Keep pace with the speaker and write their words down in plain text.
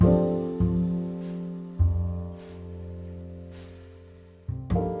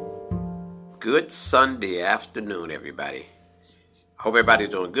Good Sunday afternoon, everybody. Hope everybody's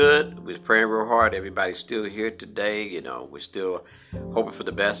doing good. We're praying real hard. Everybody's still here today. We're still hoping for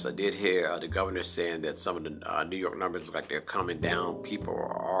the best. I did hear the governor saying that some of the New York numbers look like they're coming down. People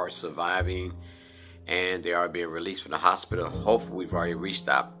are surviving, and they are being released from the hospital. Hopefully, we've already reached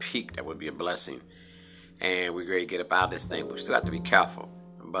our peak. That would be a blessing. And we're ready to get up out of this thing. But we still have to be careful.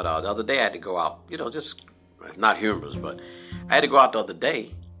 But the other day, I had to go out, just, it's not humorous, but I had to go out the other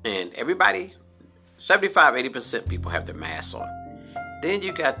day, and everybody, 75-80% people have their masks on. Then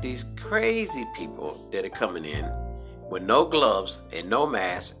you got these crazy people that are coming in with no gloves and no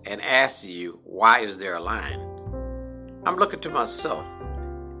mask and asking you, why is there a line? I'm looking to myself,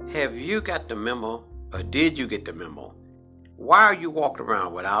 have you got the memo, or did you get the memo? Why are you walking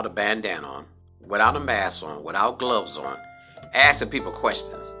around without a bandana on, without a mask on, without gloves on, asking people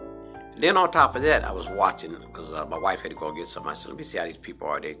questions? Then on top of that, I was watching, because my wife had to go get some. I said, let me see how these people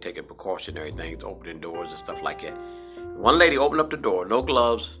are. They taking precautionary things, opening doors and stuff like that. One lady opened up the door, no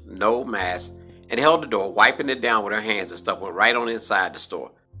gloves, no mask, and held the door, wiping it down with her hands and stuff, went right on inside the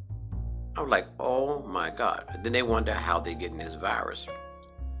store. I was like, oh my God. And then they wonder how they're getting this virus.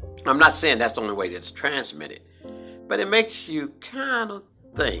 I'm not saying that's the only way that's transmitted, but it makes you kind of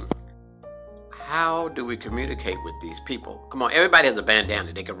think, how do we communicate with these people? Come on, everybody has a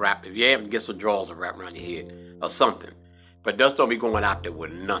bandana they can wrap. If you haven't, get some drawers and wrap around your head or something. But just don't be going out there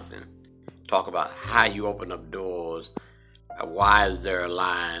with nothing. Talk about how you open up doors. Why is there a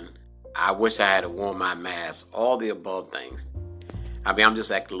line? I wish I had worn my mask. All the above things. I mean, I'm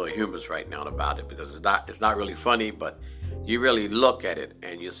just acting a little humorous right now about it because it's not really funny, but you really look at it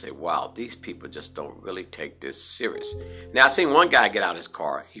and you say, wow, these people just don't really take this serious. Now, I seen one guy get out of his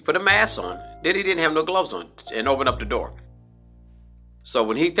car. He put a mask on. Then he didn't have no gloves on and opened up the door. So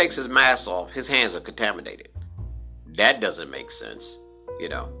when he takes his mask off, his hands are contaminated. That doesn't make sense,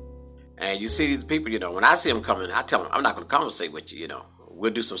 And you see these people, when I see them coming, I tell them, I'm not going to conversate with you,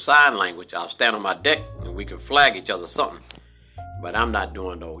 We'll do some sign language. I'll stand on my deck and we can flag each other something. But I'm not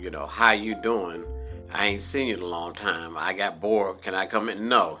doing no, how you doing? I ain't seen you in a long time. I got bored. Can I come in?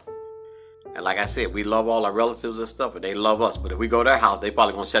 No. And like I said, we love all our relatives and stuff, and they love us. But if we go to their house, they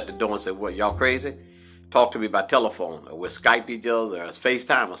probably going to shut the door and say, what, y'all crazy? Talk to me by telephone, or we'll Skype each other, or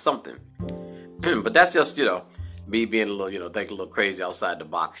FaceTime or something. But that's just, me being a little, think a little crazy outside the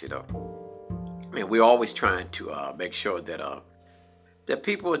box, I mean, we're always trying to make sure that that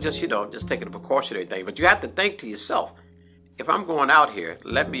people are just, just taking a precautionary thing. But you have to think to yourself, if I'm going out here,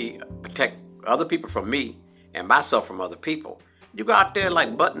 let me protect other people from me and myself from other people. You go out there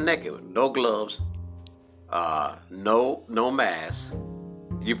like butt naked with no gloves, no mask.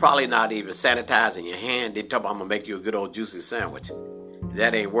 You're probably not even sanitizing your hand. They talk about I'm going to make you a good old juicy sandwich.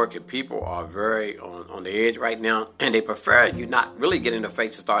 That ain't working. People are very on the edge right now, and they prefer you not really get in the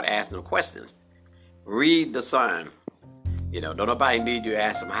face and start asking them questions. Read the sign. Don't nobody need you to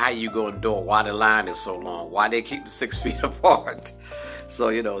ask them how you go in the door, why the line is so long, why they keep 6 feet apart. So,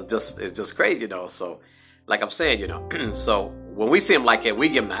 it's just crazy, So, like I'm saying, so when we see them like that, we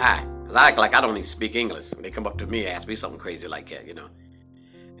give them the eye. Because I act like I don't even speak English. When they come up to me and ask me something crazy like that,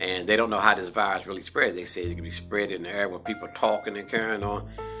 And they don't know how this virus really spreads. They say it can be spread in the air with people talking and carrying on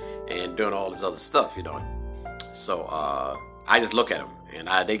and doing all this other stuff, So I just look at them and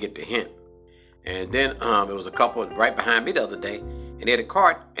they get the hint. And then there was a couple right behind me the other day, and they had a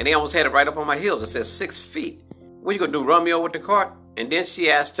cart, and they almost had it right up on my heels. It says 6 feet. What you gonna do, run me over with the cart? And then she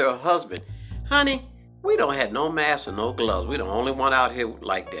asked her husband, honey, we don't have no masks or no gloves. We the only one out here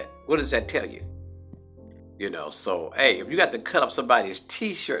like that. What does that tell you? So, hey, if you got to cut up somebody's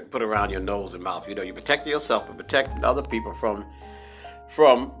T-shirt, put around your nose and mouth, you protect yourself and protect other people from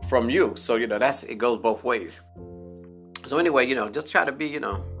you. So, it goes both ways. So anyway, just try to be,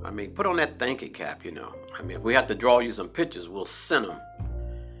 put on that thinking cap, if we have to draw you some pictures, we'll send them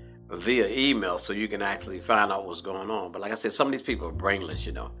via email so you can actually find out what's going on. But like I said, some of these people are brainless,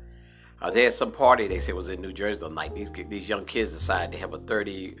 They had some party, they said it was in New Jersey the night. These young kids decided to have a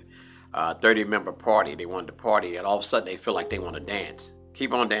 30-member party. They wanted to party, and all of a sudden they feel like they want to dance.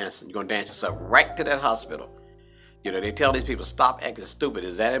 Keep on dancing. You're going to dance yourself right to that hospital. They tell these people, stop acting stupid.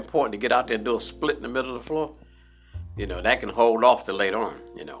 Is that important to get out there and do a split in the middle of the floor? That can hold off till later on,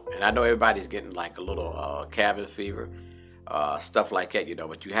 And I know everybody's getting like a little cabin fever, stuff like that,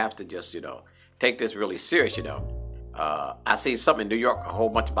 But you have to just, take this really serious, I seen something in New York, a whole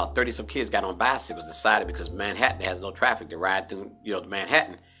bunch, about 30-some kids got on bicycles, decided because Manhattan has no traffic to ride through,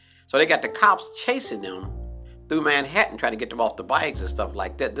 Manhattan. So they got the cops chasing them through Manhattan, trying to get them off the bikes and stuff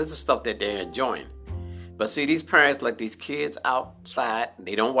like that. This is stuff that they're enjoying. But see, these parents let these kids outside.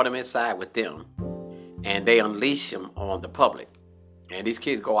 They don't want them inside with them. And they unleash them on the public. And these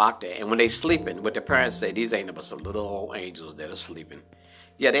kids go out there, and when they sleeping, what their parents say, these ain't but some little old angels that are sleeping.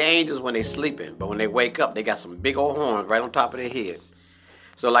 Yeah, they're angels when they sleeping, but when they wake up, they got some big old horns right on top of their head.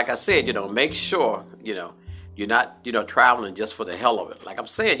 So like I said, make sure, you're not, traveling just for the hell of it. Like I'm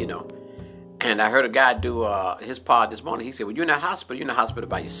saying, and I heard a guy do his pod this morning. He said, well, you're in a hospital. You're in a hospital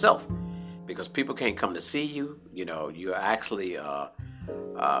by yourself because people can't come to see you. You're actually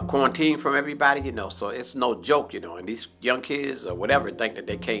quarantined from everybody, so it's no joke, and these young kids or whatever think that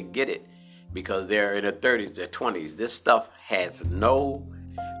they can't get it because they're in their 30s, their 20s. This stuff has no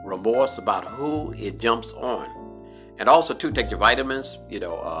remorse about who it jumps on. And also, too, take your vitamins,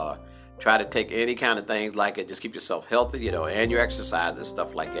 try to take any kind of things like it. Just keep yourself healthy, and your exercise and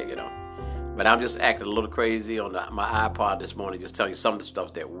stuff like that, But I'm just acting a little crazy on my iPod this morning, just telling you some of the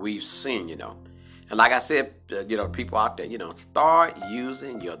stuff that we've seen, And like I said, people out there, start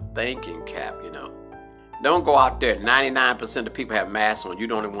using your thinking cap, Don't go out there. 99% of people have masks on. You're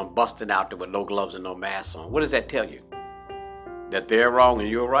the only one busting out there with no gloves and no masks on. What does that tell you? That they're wrong and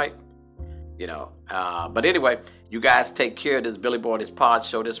you're right? But anyway, you guys take care of this Billy Boy, this pod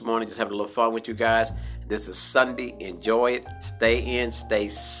show this morning. Just having a little fun with you guys. This is Sunday. Enjoy it. Stay in, stay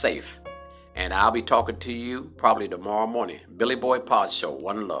safe. And I'll be talking to you probably tomorrow morning. Billy Boy Pod Show.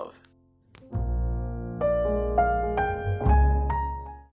 One love.